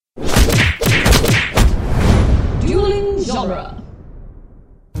genre.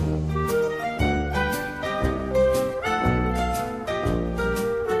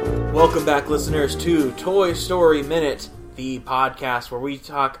 Welcome back, listeners, to Toy Story Minute, the podcast where we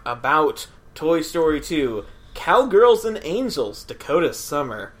talk about Toy Story 2, Cowgirls and Angels, Dakota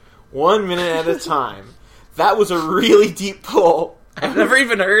Summer, 1 minute at a time. That was a really deep pull. I've never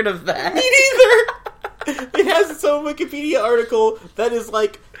even heard of that. Me neither! It has its own Wikipedia article that is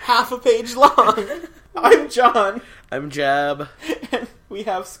like half a page long. I'm John. I'm Jab. And we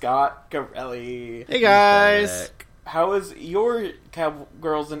have Scott Corelli. Hey guys! How is your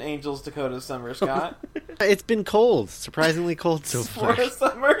Cowgirls and Angels Dakota Summer, Scott? It's been cold. Surprisingly cold so far. For a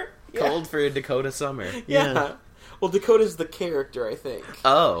summer? Cold for Dakota Summer. Yeah. Well, Dakota's the character, I think.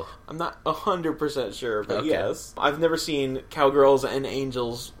 Oh. I'm not 100% sure, but Okay. yes. I've never seen Cowgirls and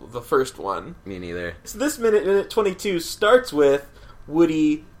Angels, the first one. Me neither. So this minute 22, starts with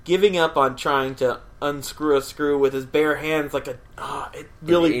Woody giving up on trying to unscrew a screw with his bare hands like a... it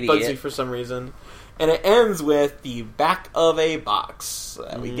really An bugs idiot. me for some reason. And it ends with the back of a box.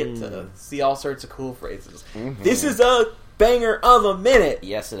 We get to see all sorts of cool phrases. Mm-hmm. This is a banger of a minute.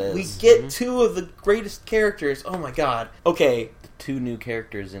 Yes, it is. We get two of the greatest characters. Oh my god. Okay. Two new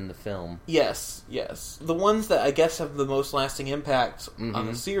characters in the film. Yes. The ones that I guess have the most lasting impact on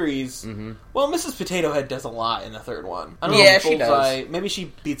the series. Mm-hmm. Well, Mrs. Potato Head does a lot in the third one. I don't know if she Bullseye, does. Maybe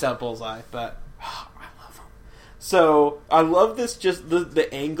she beats out Bullseye, but I love him. So, I love this, just the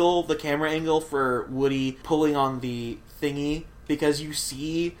angle, the camera angle for Woody pulling on the thingy, because you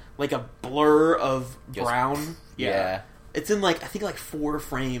see, like, a blur of Just- brown. Yeah. It's in, like, I think, like, 4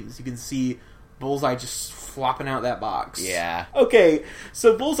 frames. You can see Bullseye just flopping out that box. Yeah. Okay,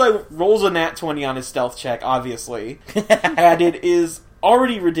 so Bullseye rolls a nat 20 on his stealth check, obviously. And it is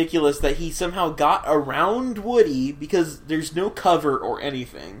already ridiculous that he somehow got around Woody because there's no cover or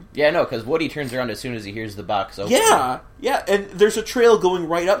anything. Yeah, no, because Woody turns around as soon as he hears the box open. Yeah, and there's a trail going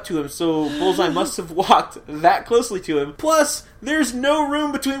right up to him, so Bullseye must have walked that closely to him. Plus, there's no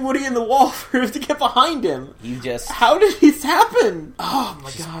room between Woody and the wall for him to get behind him. He just... How did this happen? Oh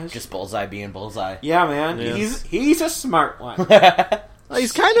my gosh. Just Bullseye being Bullseye. Yeah, man. Yes. He's a smart one. Well,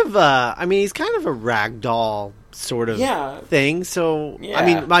 he's kind of a ragdoll sort of Yeah. thing. So Yeah.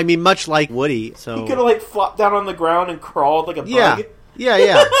 I mean, much like Woody. So He could have, like, flopped down on the ground and crawled like a yeah, bug. yeah.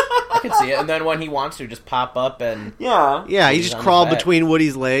 I can see it. And then when he wants to, just pop up and... Yeah. Yeah, he He's just on crawled his back. between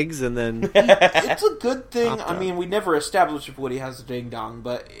Woody's legs and then It's a good thing. Popped I up. mean, we never established if Woody has a ding-dong,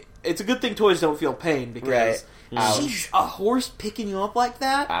 but it's a good thing toys don't feel pain, because... Right. Ouch. Jeez, a horse picking you up like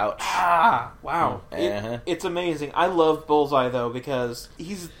that? Ouch. Ah, wow. Uh-huh. It's amazing. I love Bullseye, though, because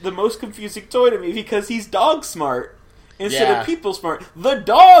he's the most confusing toy to me, because he's dog smart instead Yeah. of people smart. The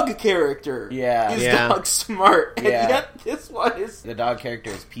dog character Yeah. is Yeah. dog smart, and Yeah. yet this one is... The dog character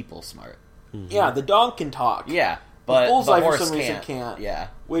is people smart. Yeah, the dog can talk. Yeah, but Bullseye the for horse some reason can't. can't. Yeah.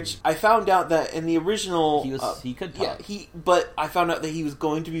 Which I found out that in the original... He could Yeah, talk. but I found out that he was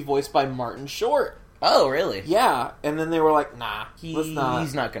going to be voiced by Martin Short. Oh, really? Yeah, and then they were like, nah, let's not.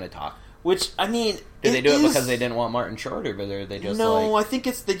 He's not going to talk. Which, I mean... Did they do it is- because they didn't want Martin Short, or were they just No, like... I think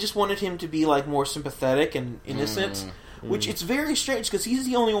they just wanted him to be, like, more sympathetic and innocent. Which, it's very strange, because he's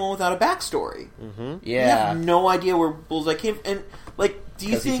the only one without a backstory. You Yeah, have no idea where Bullseye came from. And, like, do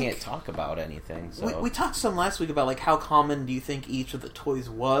you because he think... can't talk about anything, so... We talked some last week about, like, how common do you think each of the toys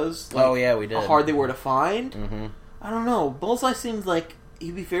was? Like, Oh, yeah, we did. How hard they were to find? Mm-hmm. I don't know. Bullseye seems like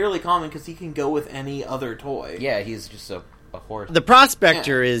he'd be fairly common because he can go with any other toy. Yeah, he's just a horse. the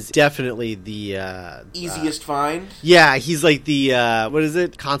Prospector is definitely the Easiest find. yeah, he's like the what is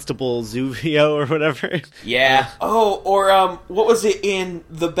it, Constable Zuvio or whatever. Yeah. Oh, or what was it in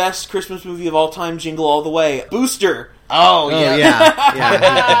the best Christmas movie of all time, Jingle All the Way? Booster. Oh, Oh yeah.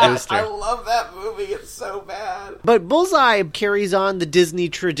 yeah, he's the Booster. I love that movie. It's so bad. But Bullseye carries on the Disney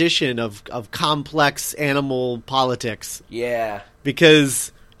tradition of complex animal politics. Yeah.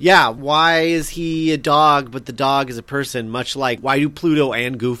 Because, yeah, why is he a dog, but the dog is a person? Much like, why do Pluto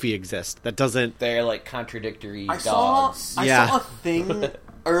and Goofy exist? That doesn't... They're, like, contradictory I saw dogs. a thing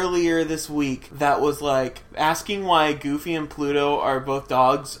earlier this week that was like asking why Goofy and Pluto are both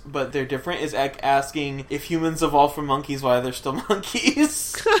dogs, but they're different. Is asking if humans evolved from monkeys, why they're still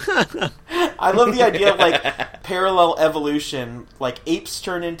monkeys. I love the idea of like parallel evolution. Like apes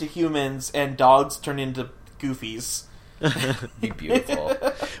turn into humans and dogs turn into Goofies. Be beautiful.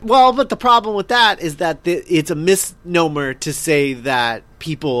 Well, but the problem with that is that it's a misnomer to say that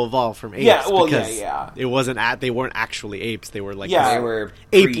people evolved from apes. Yeah, well, because yeah. It wasn't they weren't actually apes. They were like Yeah. this They were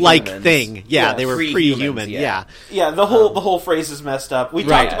ape-like pre-humans. thing. Yeah, they were Pre-humans, pre-human. yeah. Yeah, the whole phrase is messed up. We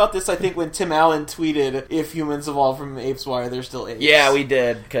Right. talked about this, I think, when Tim Allen tweeted, "If humans evolved from apes, why are there still apes?" Yeah, we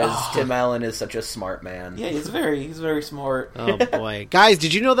did, because Tim Allen is such a smart man. Yeah, he's very smart. Oh boy, guys!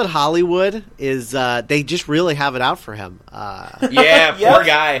 Did you know that Hollywood is? They just really have it out for him. Yeah, Yep. poor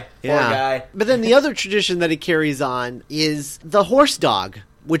guy. Poor Yeah. guy. But then the other tradition that he carries on is the horse dog,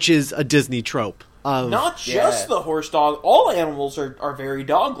 which is a Disney trope. Not just Yeah. the horse dog. All animals are very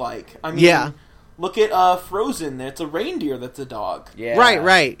dog-like. I mean, Yeah. look at Frozen. It's a reindeer that's a dog. Yeah.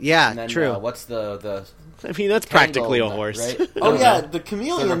 Right, yeah, And then, true. What's the I mean, that's practically a Tangled, horse. right? Oh No, yeah, no. the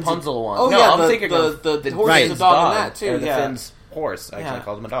chameleon. The Rapunzel one. Oh no, yeah, I'm thinking the of the horse Right. is a dog in that too. Or the Yeah, Finn's horse. Actually, Yeah. I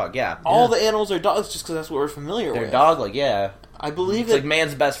called him a dog. Yeah. all the animals are dogs just because that's what we're familiar They're with. dog-like, yeah. I believe It's it like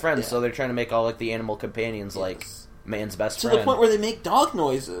man's best friend, Yeah. so they're trying to make all like the animal companions like Yes. man's best to friend. the point where they make dog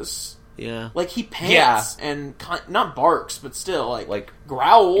noises. Yeah. Like he pants and not barks, but still like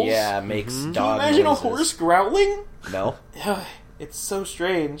growls. yeah, makes Can you dog imagine noises. a horse growling? No. It's so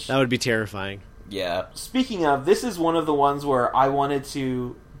strange. That would be terrifying. Yeah. Speaking of, this is one of the ones where I wanted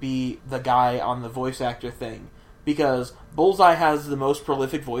to be the guy on the voice actor thing. Because Bullseye has the most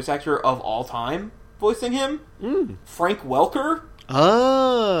prolific voice actor of all time voicing him. Frank Welker.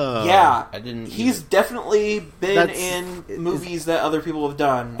 Oh. Yeah. I didn't He's either. definitely been That's- in movies that other people have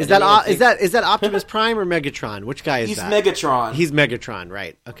done. Is I that didn't even is that Optimus Prime or Megatron? Which guy is He's that? Megatron. He's Megatron,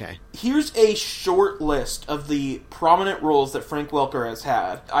 right? Okay. Here's a short list of the prominent roles that Frank Welker has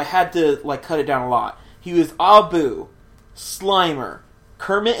had. I had to cut it down a lot. He was Abu, Slimer,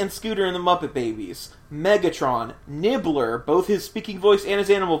 Kermit and Scooter and the Muppet Babies, Megatron, Nibbler, both his speaking voice and his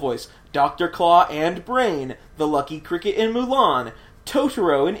animal voice, Dr. Claw and Brain, the Lucky Cricket in Mulan,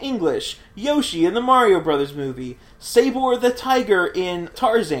 Totoro in English, Yoshi in the Mario Brothers movie, Sabor the Tiger in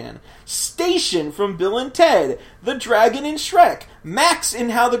Tarzan, Station from Bill and Ted, the Dragon in Shrek, Max in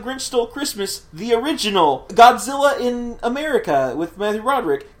How the Grinch Stole Christmas, the original, Godzilla in America with Matthew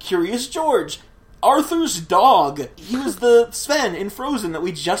Broderick, Curious George, Arthur's dog. He was the Sven in Frozen that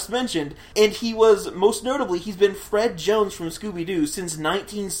we just mentioned, and he was, most notably, he's been Fred Jones from Scooby-Doo since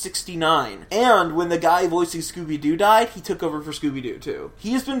 1969. And when the guy voicing Scooby-Doo died, he took over for Scooby-Doo too.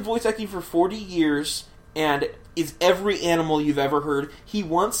 He has been voice acting for 40 years, and is every animal you've ever heard.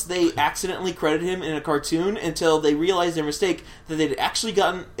 They accidentally credited him in a cartoon until they realized their mistake that they'd actually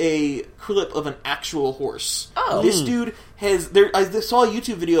gotten a clip of an actual horse. Oh. This dude has I saw a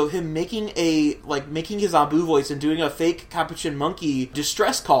YouTube video of him making his Abu voice and doing a fake capuchin monkey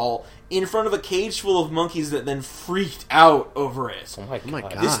distress call in front of a cage full of monkeys that then freaked out over it. Oh my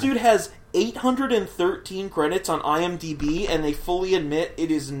god. God. This dude has 813 credits on IMDb, and they fully admit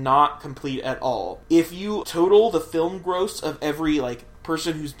it is not complete at all. If you total the film gross of every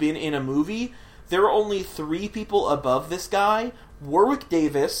person who's been in a movie, there are only 3 people above this guy. Warwick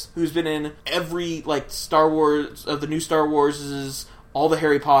Davis, who's been in every Star Wars of the new Star Warses, all the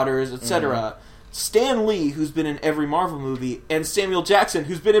Harry Potters, etc. Stan Lee, who's been in every Marvel movie, and Samuel Jackson,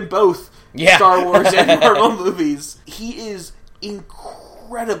 who's been in both Star Wars and Marvel movies. He is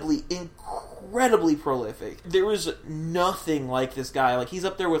incredibly prolific. There is nothing like this guy. He's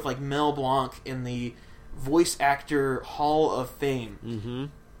up there with Mel Blanc in the voice actor Hall of Fame. Mm-hmm.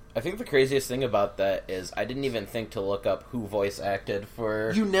 I think the craziest thing about that is I didn't even think to look up who voice acted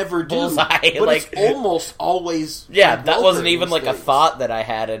for You never do, Bullseye. but it's almost always yeah, Frank that Welker wasn't in even these a things. thought that I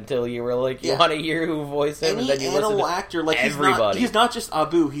had until you were like, you Yeah. want to hear who voiced him, Any and then you listen animal to actor, everybody. he's not just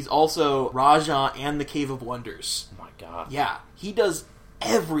Abu, he's also Raja and the Cave of Wonders. Oh my god. Yeah, he does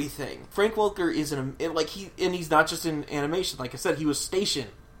everything. Frank Welker is he's not just in animation. Like I said, he was Station.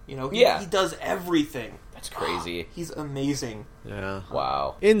 He does everything. That's crazy. He's amazing. Yeah.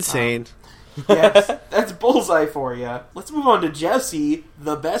 Wow. Insane. Yes, that's Bullseye for you. Let's move on to Jessie,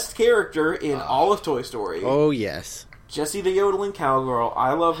 the best character in all of Toy Story. Oh yes. Jessie the yodeling cowgirl.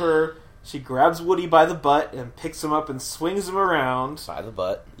 I love her. She grabs Woody by the butt and picks him up and swings him around. By the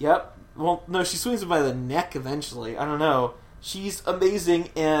butt. Yep. Well, no, she swings him by the neck eventually. I don't know. She's amazing,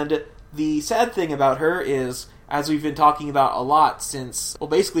 and the sad thing about her is, as we've been talking about a lot since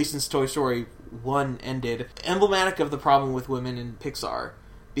Toy Story 1 ended, emblematic of the problem with women in Pixar.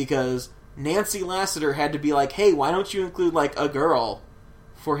 Because Nancy Lasseter had to be like, hey, why don't you include, a girl?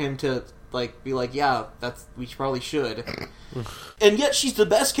 For him to, be like, yeah, we probably should. And yet she's the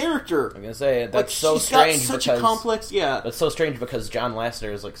best character. I'm gonna say that's so she's strange got such because a complex, that's so strange because John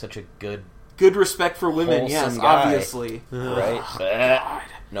Lasseter is such a good respect for women, yes, wholesome guy. obviously. right. God.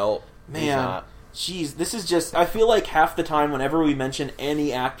 No, he's Man, not. jeez, this is just... I feel like half the time whenever we mention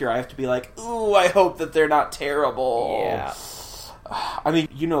any actor, I have to be like, ooh, I hope that they're not terrible. Yeah. I mean,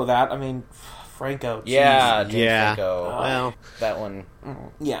 you know that. I mean, Franco. Yeah, jeez. James Yeah. Franco. Well, That one.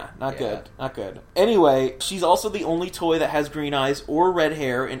 Yeah, not Yeah. good. Not good. Anyway, she's also the only toy that has green eyes or red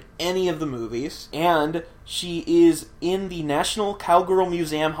hair in any of the movies, and she is in the National Cowgirl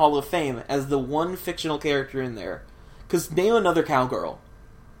Museum Hall of Fame as the one fictional character in there. Because name another cowgirl.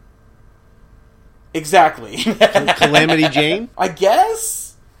 Exactly. Calamity Jane? I guess?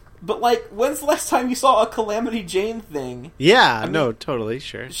 But, like, when's the last time you saw a Calamity Jane thing? Yeah, mean- no, totally,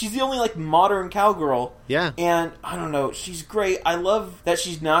 sure. She's the only, like, modern cowgirl. Yeah. And, I don't know, she's great. I love that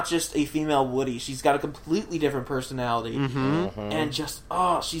she's not just a female Woody. She's got a completely different personality. And just,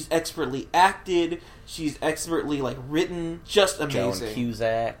 she's expertly acted. She's expertly, like, written. Just amazing. Joan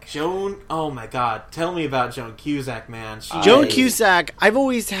Cusack. Joan, oh my god. Tell me about Joan Cusack, man. Joan Cusack, I've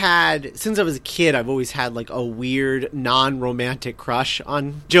always had, since I was a kid, I've always had like a weird non-romantic crush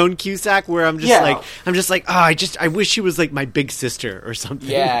on Joan Cusack where I'm just like, I wish she was like my big sister or something.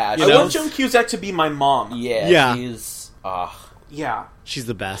 Yeah, you I know? want Joan Cusack to be my mom. Yeah. She's... Yeah. She's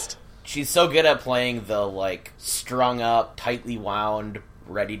the best. She's so good at playing the, like, strung up, tightly wound,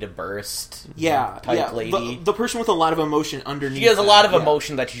 ready to burst Yeah. type Yeah. lady. The person with a lot of emotion underneath. She has a lot of that.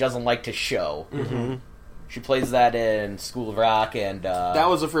 emotion that she doesn't like to show. She plays that in School of Rock and... That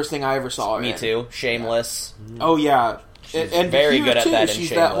was the first thing I ever saw her Me in. too. Shameless. Oh, yeah. She's and very here, good at too, that in she's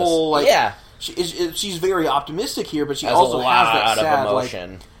Shameless. that whole, like... Yeah. She's very optimistic here, but she Has also a has that lot of sad,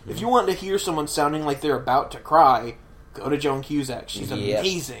 emotion. Like, if you want to hear someone sounding like they're about to cry, go to Joan Cusack. She's Yep.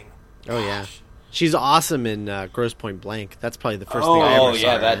 amazing. Oh, yeah. She's awesome in Grosse Point Blank. That's probably the first thing I Oh, ever saw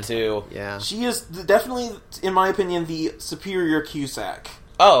yeah, her that in. too. Yeah. She is definitely, in my opinion, the superior Cusack.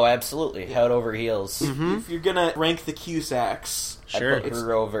 Oh, absolutely. Head over heels. If you're gonna rank the Cusacks, Sure. I'd put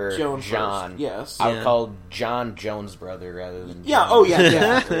her over Joan John. first. Yes. I would Yeah. call John Jones' brother rather than Yeah. John. Oh, yeah.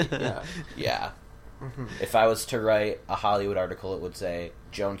 Definitely. Yeah. Yeah. If I was to write a Hollywood article, it would say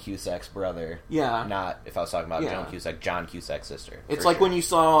Joan Cusack's brother. Yeah. Not, if I was talking about Yeah. Joan Cusack, John Cusack's sister. It's for like sure. when you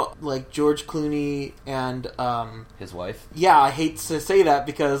saw like George Clooney and His wife? yeah, I hate to say that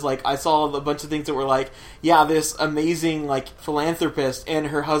because like I saw a bunch of things that were like, yeah, this amazing like philanthropist and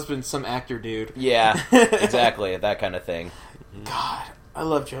her husband's some actor dude. Yeah, exactly. That kind of thing. God, I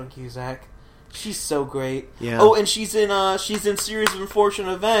love Joan Cusack. She's so great. Yeah. Oh, and she's in Series of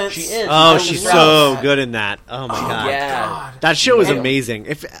Unfortunate Events. She is. Oh, I she's was proud so of that. good in that. Oh my god. yeah. God. That show is Man. amazing.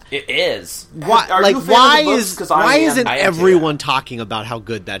 If It is. why, Are like you a fan why of the books? is 'Cause I why am. isn't I am too. everyone talking about how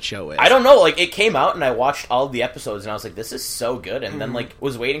good that show is? I don't know, like, it came out and I watched all the episodes and I was like, this is so good, and then, like,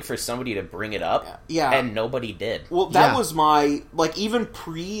 was waiting for somebody to bring it up, Yeah. and nobody did. Well, that Yeah. was my like even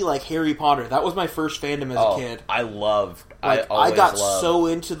pre like Harry Potter. That was my first fandom as a kid. I loved, Like, I always got loved. so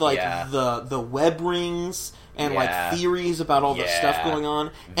into like Yeah. the web rings and Yeah. like theories about all the Yeah. stuff going on.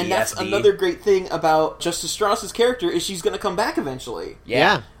 And that's VSD. another great thing about Justice Strauss's character is she's going to come back eventually.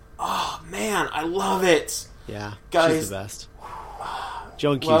 Yeah. Oh man, I love it. Yeah. Guys. She's the best.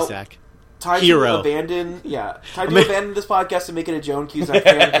 Joan Well, Cusack. Time Hero. to abandon this podcast and make it a Joan Cusack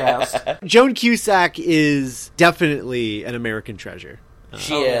fan cast. Joan Cusack is definitely an American treasure,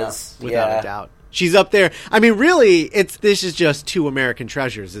 She Oh, yeah. is. without yeah. a doubt. She's up there. I mean, really, this is just two American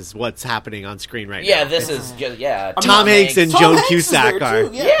treasures is what's happening on screen right Yeah, now. this is just, yeah. Tom Hanks and Tom Joan Hanks is Cusack there, are.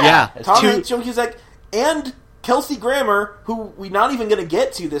 too, yeah. Yeah. Tom Two- Hanks, Joan Cusack, and Kelsey Grammer, who we're not even going to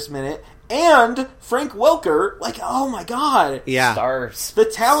get to this minute, and Frank Welker. Like, oh my god. Yeah. Stars. The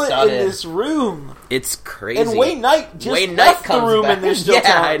talent Studded. in this room. It's crazy. And Wayne Knight just Wayne left Knight the comes room back. and there's still yeah,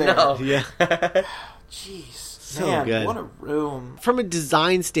 I talent there. know. Yeah. Jeez. So Man, good. what a room. From a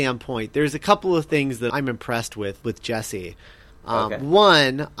design standpoint, there's a couple of things that I'm impressed with Jessie. Okay.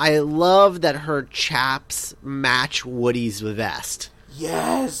 One, I love that her chaps match Woody's vest.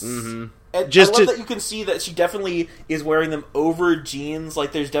 Yes. Mm-hmm. And Just I love to- that you can see that she definitely is wearing them over jeans.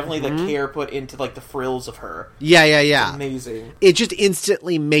 Like, there's definitely Mm-hmm. the care put into, like, the frills of her. Yeah, yeah, yeah. Amazing. It just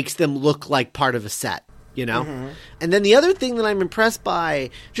instantly makes them look like part of a set, you know? And then the other thing that I'm impressed by,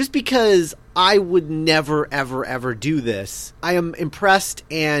 just because I would never, ever, ever do this, I am impressed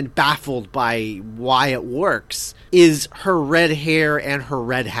and baffled by why it works, is her red hair and her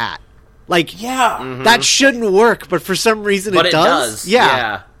red hat. Like, Yeah. that shouldn't work, but for some reason But it it does. does.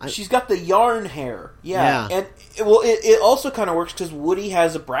 Yeah. She's got the yarn hair. Yeah. Yeah. And, it also kind of works because Woody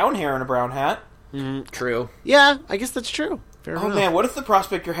has a brown hair and a brown hat. True. Yeah, I guess that's true. Fair Oh, enough. man, what if the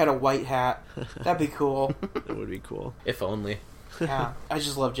Prospector had a white hat? That'd be cool. That would be cool. If only. Yeah, I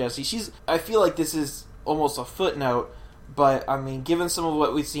just love Jessie. I feel like this is almost a footnote, but I mean, given some of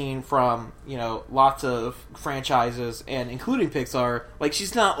what we've seen from, lots of franchises and including Pixar, like,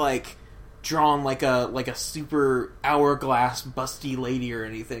 she's not like drawn like a super hourglass busty lady or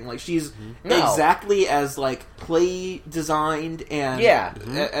anything. Like she's No. exactly as like play designed and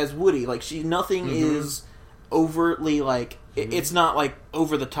as Woody. Like nothing is overtly like it's not like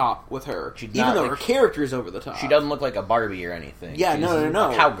over the top with her. She's even not, though like, her character is over the top. She doesn't look like a Barbie or anything. Yeah, She's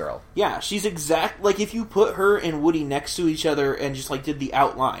no. a cowgirl. Yeah, she's exact. Like if you put her and Woody next to each other and just like did the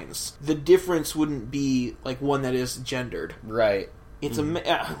outlines, the difference wouldn't be like one that is gendered. Right. It's I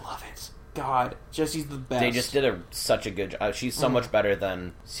love it. God, Jessie's the best. They just did such a good job. She's so much better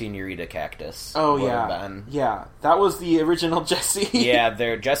than Senorita Cactus. Oh would have yeah, been. yeah. That was the original Jessie. Yeah,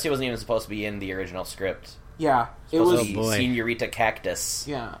 Jessie wasn't even supposed to be in the original script. Yeah, it Supposed was. to be boy. Senorita Cactus.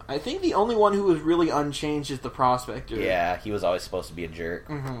 Yeah, I think the only one who was really unchanged is the Prospector. Yeah, he was always supposed to be a jerk.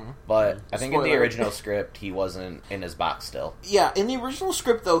 Mm-hmm. But I think in the Spoiler. original script, he wasn't in his box still. Yeah, in the original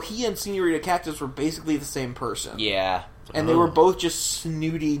script though, he and Senorita Cactus were basically the same person. Yeah. And they were both just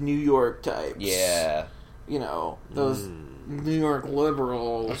snooty New York types. Yeah. You know, those New York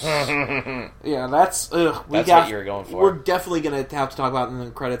liberals. Yeah, that's... That's what you were going for. We're definitely going to have to talk about it in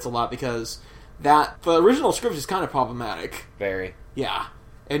the credits a lot because the original script is kind of problematic. Very. Yeah.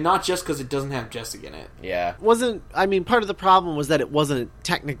 And not just because it doesn't have Jessie in it. Yeah. Part of the problem was that it wasn't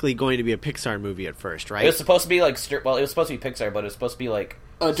technically going to be a Pixar movie at first, right? It was supposed to be like... it was supposed to be Pixar, but it was supposed to be like...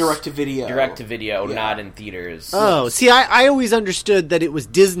 A direct-to-video. Direct-to-video, Yeah. not in theaters. Oh, see, I always understood that it was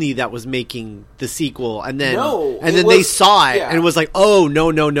Disney that was making the sequel, and then No, and it then they was- saw it yeah. and it was like, oh no,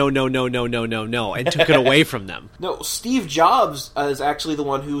 and took it away from them. No, Steve Jobs is actually the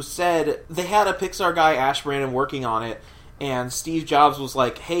one who said they had a Pixar guy, Ash Brandon, working on it, and Steve Jobs was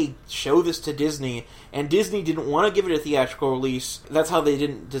like, hey, show this to Disney. And Disney didn't want to give it a theatrical release. That's how they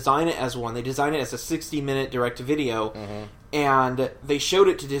didn't design it as one. They designed it as a 60-minute direct-to-video. And they showed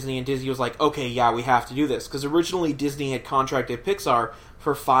it to Disney, and Disney was like, okay, yeah, we have to do this. Because originally Disney had contracted Pixar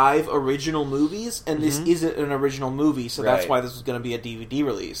for 5 original movies, and this isn't an original movie, so that's Right. why this was going to be a DVD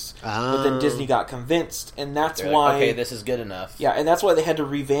release. But then Disney got convinced, and that's They're why... like, okay, this is good enough. Yeah, and that's why they had to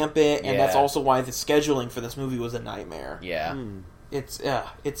revamp it, and that's Yeah. also why the scheduling for this movie was a nightmare. Yeah.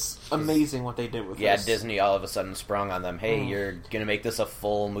 It's amazing what they did with Yeah, this. Disney all of a sudden sprung on them. Hey, you're gonna make this a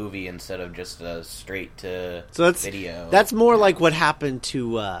full movie instead of just a straight to video. That's more like what happened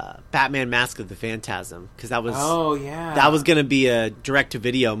to Batman: Mask of the Phantasm, because that was that was going to be a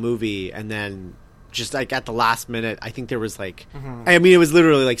direct-to-video movie, and then just like at the last minute, I think there was like, I mean, it was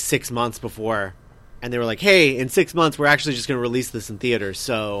literally like 6 months before, and they were like, hey, in 6 months we're actually just going to release this in theaters,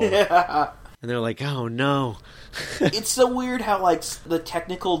 so. And they're like, oh no. It's so weird how like the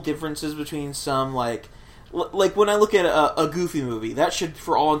technical differences between some like when I look at a Goofy movie, that should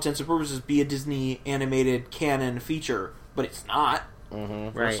for all intents and purposes be a Disney animated canon feature, but it's not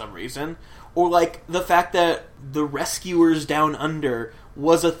for some reason. Or like the fact that The Rescuers Down Under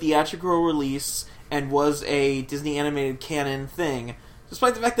was a theatrical release and was a Disney animated canon thing,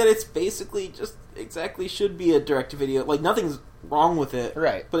 despite the fact that it's basically just exactly should be a direct-to-video. Like, nothing's wrong with it.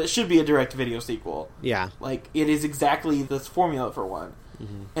 Right. But it should be a direct-to-video sequel. Yeah. Like, it is exactly this formula for one.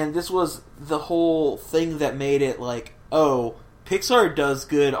 And this was the whole thing that made it like, oh, Pixar does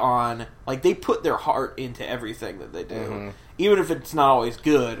good on... Like, they put their heart into everything that they do. Even if it's not always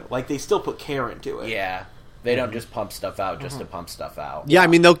good, like, they still put care into it. Yeah. They don't just pump stuff out just to pump stuff out. Yeah, I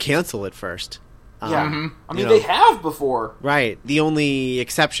mean, they'll cancel it first. Yeah. I mean, you know. they have before. Right. The only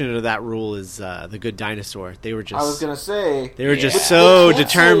exception to that rule is The Good Dinosaur. They were just... I was going to say... They were just Yeah. so They canceled-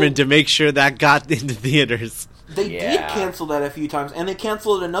 determined to make sure that got into theaters. They did Yeah. cancel that a few times, and they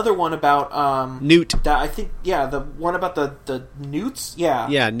canceled another one about Newt. I think the one about the newts. Yeah,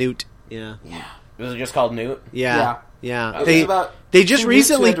 Yeah, Newt. Yeah. yeah. Was it just called Newt? Yeah. Yeah. It They was about they just two newts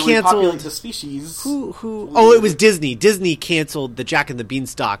who recently had to repopulate canceled... the species. Who? Oh, it was Disney. Disney canceled the Jack and the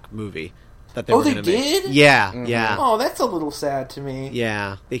Beanstalk movie that they Oh, were they going to make. did? Yeah, yeah. Oh, that's a little sad to me.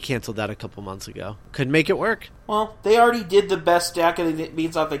 Yeah, they canceled that a couple months ago. Couldn't make it work. Well, they already did the best Jack and the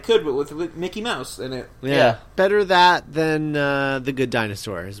Beanstalk they could, but with Mickey Mouse in it. Yeah. Better that than The Good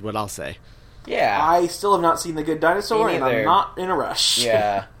Dinosaur is what I'll say. Yeah. I still have not seen The Good Dinosaur, Me and I'm neither. not in a rush.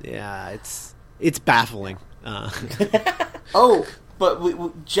 Yeah. Yeah, it's baffling. Oh,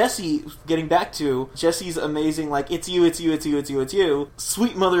 but Jessie, getting back to Jessie's amazing, like, it's you, it's you, it's you, it's you, it's you,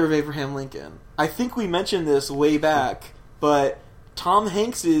 sweet mother of Abraham Lincoln. I think we mentioned this way back, but Tom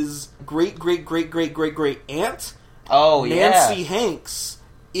Hanks's great aunt, Oh, yeah. Nancy Hanks,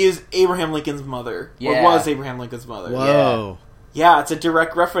 is Abraham Lincoln's mother. Yeah. Or was Abraham Lincoln's mother. Whoa. Yeah, it's a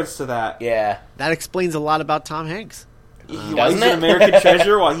direct reference to that. Yeah. That explains a lot about Tom Hanks. Why he's an American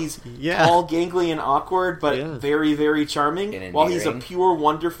treasure, while he's tall, gangly, and awkward, but very, very charming. While he's a pure,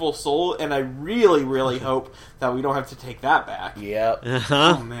 wonderful soul, and I really, really hope that we don't have to take that back. Yep.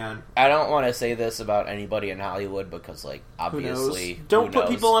 Oh, man. I don't want to say this about anybody in Hollywood because, like, obviously... Don't put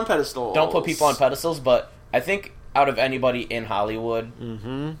people on pedestals. Don't put people on pedestals, but I think out of anybody in Hollywood,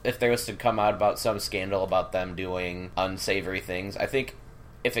 if there was to come out about some scandal about them doing unsavory things, I think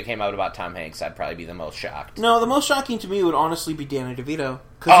if it came out about Tom Hanks, I'd probably be the most shocked. No, the most shocking to me would honestly be Danny DeVito.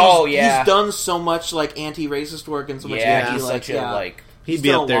 He's done so much, like, anti-racist work and so much he's such a, like... He'd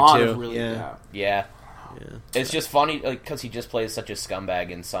be up there, too. Really, yeah. It's just funny, because he just plays such a scumbag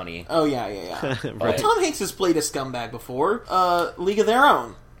in Sunny. Oh, yeah. But Tom Hanks has played a scumbag before. League of Their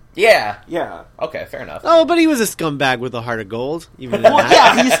Own. Yeah. Okay, fair enough. Oh, but he was a scumbag with a heart of gold. Even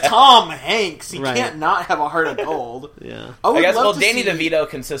he's Tom Hanks. He can't not have a heart of gold. Yeah. I guess, Danny DeVito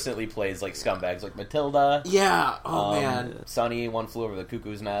consistently plays, like, scumbags, like Matilda. Yeah. Oh, man. Sunny, One Flew Over the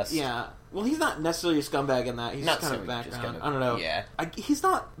Cuckoo's Nest. Yeah. Well, he's not necessarily a scumbag in that. He's just kind of background. I don't know. Yeah. He's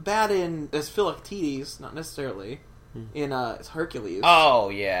not bad as Philoctetes, not necessarily. In Hercules. Oh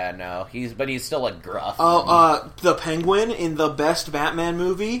yeah, no, he's still like gruff. The Penguin in the best Batman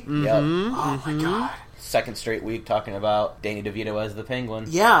movie. Yep. Oh my god. Second straight week talking about Danny DeVito as the Penguin.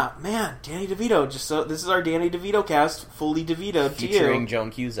 Yeah, man, Danny DeVito. This is our Danny DeVito cast, fully DeVito featuring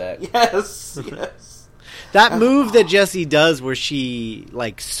Joan Cusack. Yes. That move that Jessie does where she,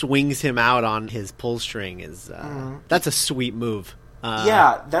 like, swings him out on his pull string is that's a sweet move.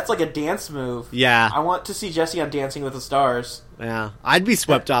 That's like a dance move. Yeah. I want to see Jessie on Dancing with the Stars. Yeah. I'd be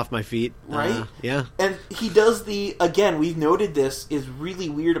swept off my feet. Right? Yeah. And he does again, we've noted this is really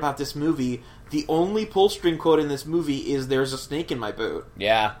weird about this movie. The only pull string quote in this movie is "There's a snake in my boot."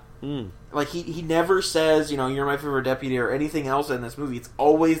 Yeah. Like, he never says, "You're my favorite deputy" or anything else in this movie. It's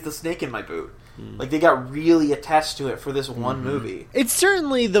always the snake in my boot. Like, they got really attached to it for this one movie. It's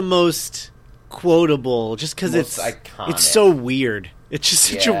certainly the most quotable, just because it's iconic. It's so weird. It's just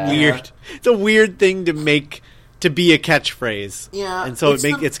such a weird. It's a weird thing to make to be a catchphrase. Yeah, and so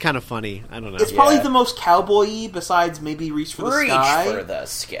it's kind of funny. I don't know. It's probably the most cowboy-y besides maybe Reach for the Sky. Reach for the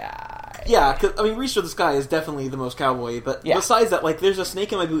Sky. Yeah, Reach for the Sky is definitely the most cowboy-y, but besides that, like, There's a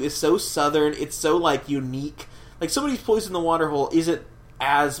Snake in My Boot is so southern. It's so, like, unique. Like, Somebody's Poisoned the Waterhole isn't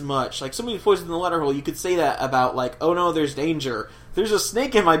as much. Like, Somebody's Poisoned the Waterhole, you could say that about, like, oh no, there's danger. There's a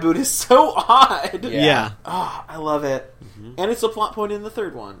snake in my boot is so odd. Yeah. Oh, I love it. And it's a plot point in the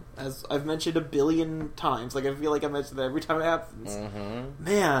third one, as I've mentioned a billion times. Like, I feel like I mention that every time it happens.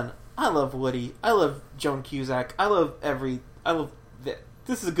 Man, I love Woody. I love Joan Cusack.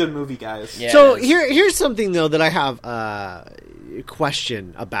 This is a good movie, guys. Yeah, so here's something, though, that I have a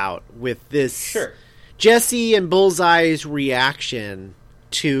question about with this. Sure. Jessie and Bullseye's reaction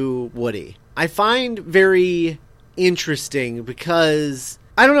to Woody. I find very interesting because,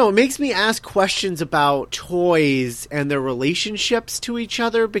 I don't know, it makes me ask questions about toys and their relationships to each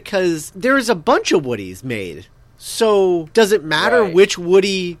other, because there's a bunch of Woodies made. So, does it matter which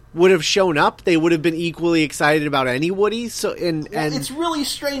Woody would have shown up? They would have been equally excited about any Woody. So, and it's really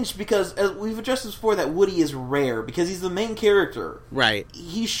strange because, as we've addressed this before, that Woody is rare because he's the main character. Right.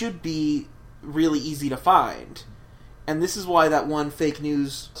 He should be really easy to find. And this is why that one fake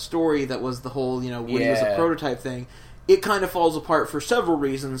news story that was the whole, Woody was a prototype thing, it kind of falls apart for several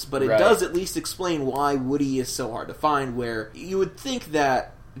reasons, but it does at least explain why Woody is so hard to find, where you would think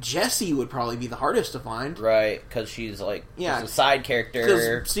that Jessie would probably be the hardest to find. Right, because she's like a side character.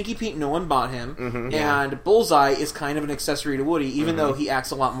 Because Stinky Pete, no one bought him, and Bullseye is kind of an accessory to Woody, even though he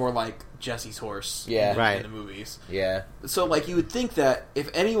acts a lot more like Jessie's horse in the movies. Yeah. So, like, you would think that if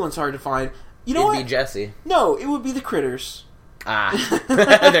anyone's hard to find... It'd be Jessie. No, it would be the Critters.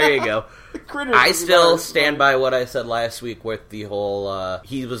 There you go. Critters. I still stand by what I said last week with the whole,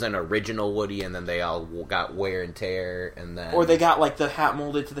 he was an original Woody, and then they all got wear and tear, and then... Or they got, like, the hat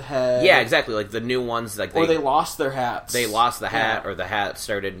molded to the head. Yeah, exactly, like the new ones, like or they lost their hats. They lost the hat, or the hat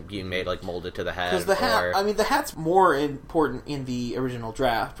started being made, like, molded to the head. Because the hat, the hat's more important in the original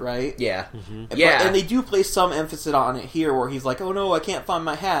draft, right? Yeah. And they do place some emphasis on it here, where he's like, oh no, I can't find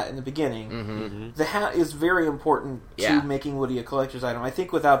my hat in the beginning. The hat is very important to making Woody a collector's item. I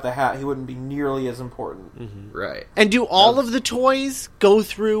think without the hat, he wouldn't be nearly as important. Right. And do all of the toys go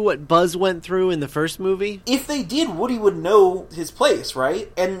through what Buzz went through in the first movie? If they did, Woody would know his place,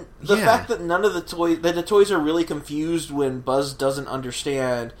 right? And the fact that none of the toys are really confused when Buzz doesn't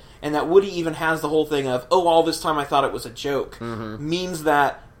understand, and that Woody even has the whole thing of, oh, all this time I thought it was a joke, means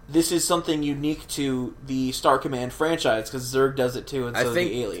that this is something unique to the Star Command franchise, because Zurg does it too, and so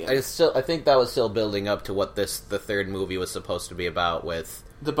the Alien. I think that was still building up to what the third movie was supposed to be about, with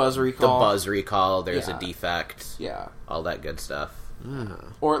The Buzz the recall. Buzz recall. There's Yeah. a defect. Yeah. All that good stuff.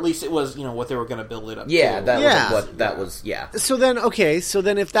 Or at least it was, what they were going to build it up Yeah, to. that Yeah. was what that was. Yeah, So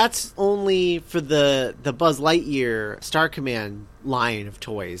then, if that's only for the Buzz Lightyear Star Command line of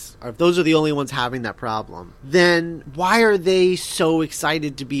toys, or if those are the only ones having that problem, then why are they so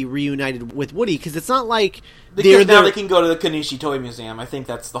excited to be reunited with Woody? Because it's not like Because now they can go to the Kanishi Toy Museum. I think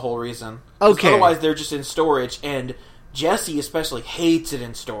that's the whole reason. 'Cause Okay. Otherwise, they're just in storage, and Jesse especially hates it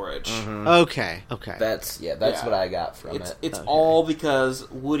in storage. Okay. that's Yeah. what I got from it. It's all because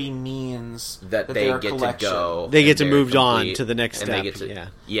Woody means That they they're a get collection. to go. They get and to they're move on complete, to the next and step. They get to,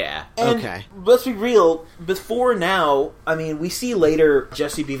 yeah. And Okay. let's be real, before now, I mean, we see later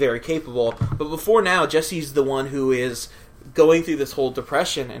Jesse be very capable, but before now, Jesse's the one who is going through this whole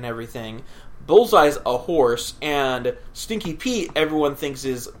depression and everything. Bullseye's a horse, and Stinky Pete, everyone thinks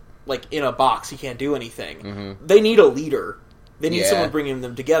is, like, in a box, he can't do anything. They need a leader. They need someone bringing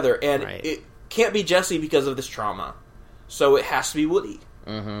them together, and Right. it can't be Jesse because of this trauma. So it has to be Woody.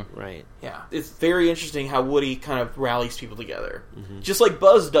 Right. Yeah, it's very interesting how Woody kind of rallies people together, just like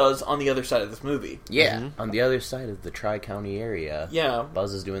Buzz does on the other side of this movie. Yeah, on the other side of the Tri-County area, Yeah,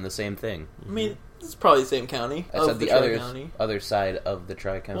 Buzz is doing the same thing. I mean, it's probably the same county. I said the Tri-County. other side of the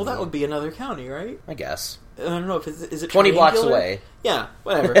Tri-County. Well, that would be another county, right? I guess. I don't know if is it 20 blocks triangular? away. Yeah,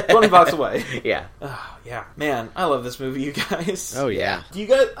 whatever. 20 blocks away. Yeah. Oh, yeah, man, I love this movie, you guys. Oh yeah. Do you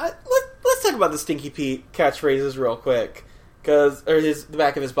guys? Let's talk about the Stinky Pete catchphrases real quick, the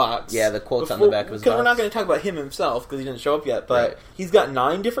back of his box. Yeah, the quotes on the back of his Because we're not box. going to talk about him himself because he didn't show up yet. But Right. he's got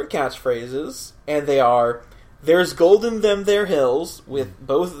 9 different catchphrases, and they are: "There's gold in them there hills," with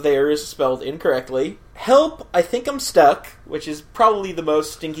both theirs spelled incorrectly. "Help! I think I'm stuck," which is probably the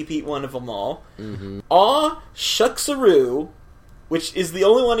most Stinky Pete one of them all. "Aw, shucksaroo," which is the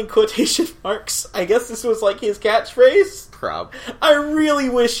only one in quotation marks. I guess this was like his catchphrase. Prob. I really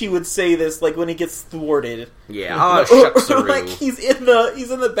wish he would say this, like when he gets thwarted. Yeah. Ah, shucksaroo. Like he's in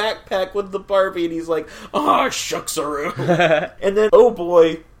the backpack with the Barbie, and he's like, "Ah, shucksaroo," and then, "Oh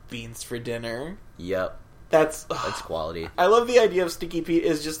boy, beans for dinner." Yep. That's Quality. I love the idea of Stinky Pete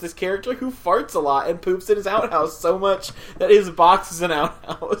is just this character who farts a lot and poops in his outhouse so much that his box is an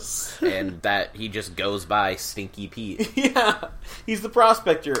outhouse. And that he just goes by Stinky Pete. Yeah, he's the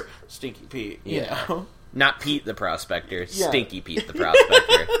prospector, Stinky Pete. You Yeah. know? Not Pete the Prospector, Yeah. Stinky Pete the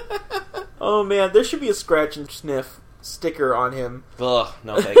Prospector. Oh man, there should be a scratch and sniff sticker on him. Ugh,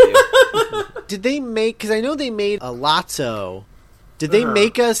 no thank you. Did they make? Because I know they made a Lotso. Did they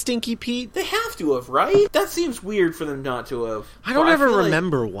make a Stinky Pete? They have to have, right? That seems weird for them not to have. I don't But ever feel like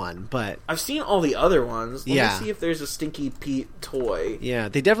remember one, but I've seen all the other ones. Let Yeah. me see if there's a Stinky Pete toy. yeah,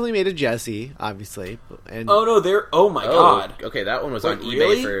 they definitely made a Jesse, obviously. And Oh no, oh my god. Okay, that one was Wait, on eBay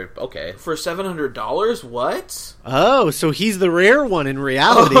really? for... Okay. For $700? What? so he's the rare one in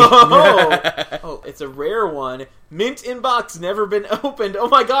reality. Oh, it's a rare one. Mint in box, never been opened. Oh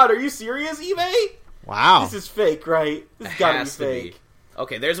my god, are you serious, eBay? Wow. This is fake, right? This has gotta be Has to fake.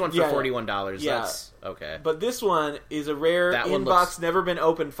 Okay, there's one for Yeah. $41. Yeah. That's... Okay. But this one is a rare That one in box, looks- never been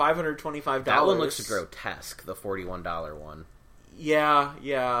opened, $525. That one looks grotesque, the $41 one.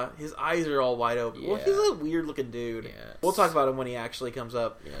 Yeah. His eyes are all wide open. Well, Yeah. he's a weird looking dude. Yeah. We'll talk about him when he actually comes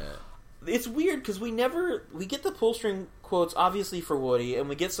up. Yeah. It's weird because we get the pull string quotes obviously for Woody, and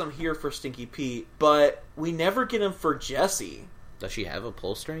we get some here for Stinky Pete, but we never get them for Jessie. Does she have a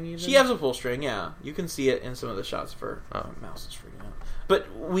pull string even? She has a pull string, yeah. You can see it in some of the shots of her. Oh. My mouse is freaking out. But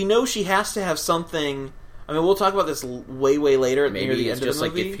we know she has to have something. I mean, we'll talk about this way later near Maybe the it's end just of the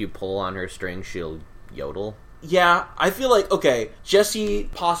like movie. if you pull on her string, she'll yodel. Yeah, I feel like, okay, Jessie,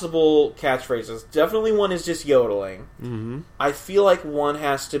 possible catchphrases. Definitely one is just yodeling. Mm-hmm. I feel like one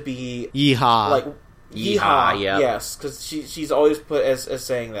has to be Yeehaw. like yeehaw, yep. yes, because she's always put as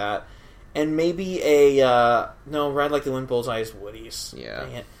saying that, and maybe a Ride Like the Wind, Bullseye is Woody's. Yeah.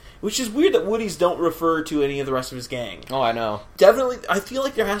 Dang it. Which is weird that Woody's don't refer to any of the rest of his gang. Oh, I know. Definitely, I feel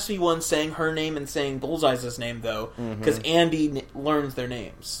like there has to be one saying her name and saying Bullseye's name though, because Andy learns their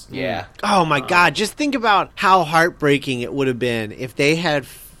names. Yeah. Oh my god, just think about how heartbreaking it would have been if they had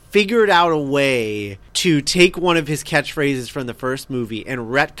figured out a way to take one of his catchphrases from the first movie and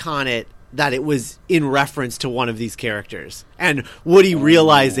retcon it that it was in reference to one of these characters. And Woody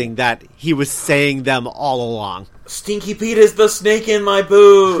realizing that he was saying them all along. Stinky Pete is the snake in my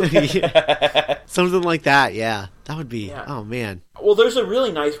boot. Something like that, yeah. That would be, Yeah. oh man. Well, there's a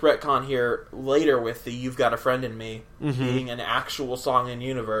really nice retcon here later with the "You've Got a Friend in Me" being an actual song in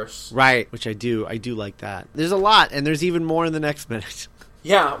universe. Right, which I do like that. There's a lot, and there's even more in the next minute.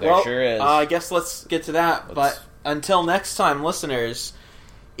 Yeah, There well, sure is. I guess let's get to that. But until next time, listeners,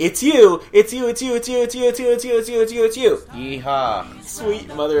 It's you! It's you, it's you, it's you, it's you, it's you, it's you, it's you, it's you, it's you! Yeehaw.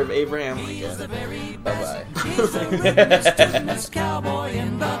 Sweet mother of Abraham Lincoln. Bye-bye. Cowboy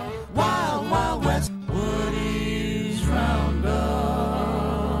in the